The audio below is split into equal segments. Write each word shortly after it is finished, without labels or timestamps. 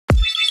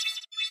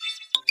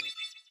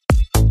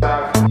Really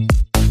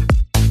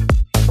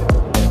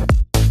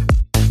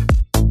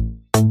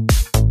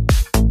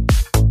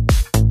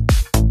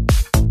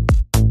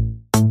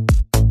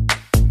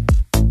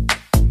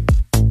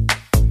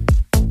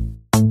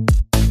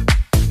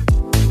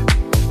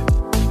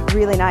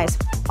nice.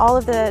 All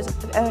of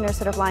the owners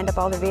sort of lined up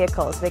all their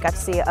vehicles. We got to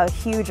see a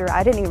huge array.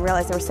 I didn't even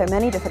realize there were so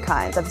many different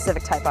kinds of the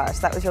Civic Type R,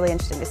 so that was really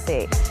interesting to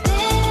see.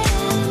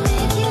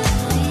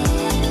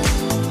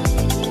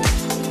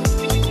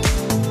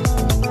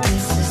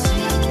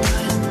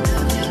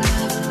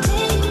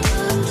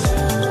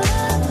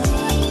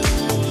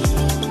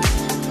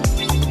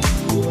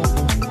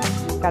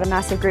 Got a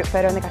massive group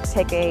photo and they got to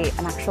take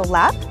an actual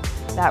lap.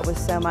 That was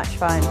so much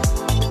fun.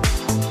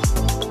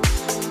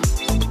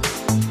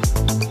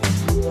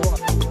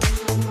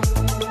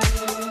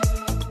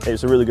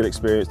 It's a really good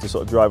experience to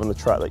sort of drive on the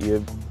track that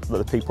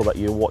the people that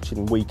you're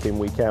watching week in,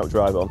 week out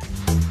drive on.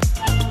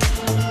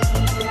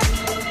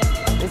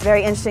 It was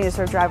very interesting to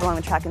sort of drive along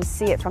the track and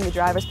see it from the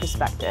driver's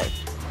perspective.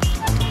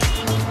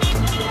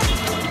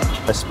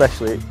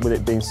 Especially with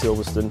it being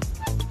Silverstone.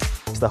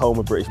 It's the home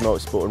of British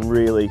motorsport and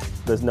really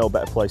there's no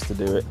better place to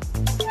do it.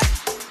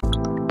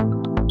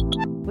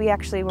 We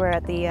actually were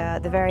at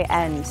the very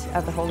end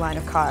of the whole line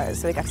of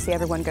cars, so we got to see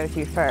everyone go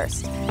through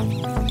first.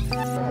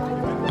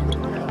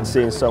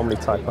 Seeing so many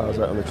Type Rs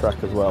out on the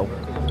track as well,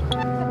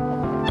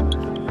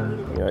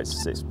 you know,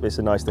 it's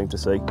a nice thing to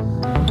see.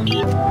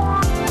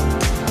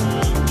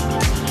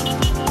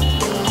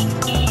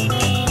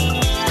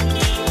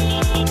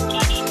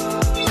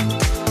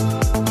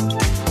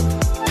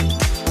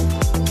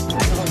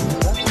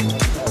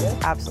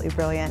 Absolutely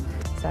brilliant,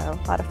 so a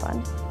lot of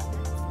fun.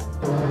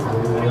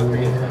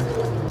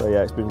 So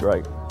yeah, it's been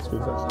great. It's been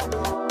fun.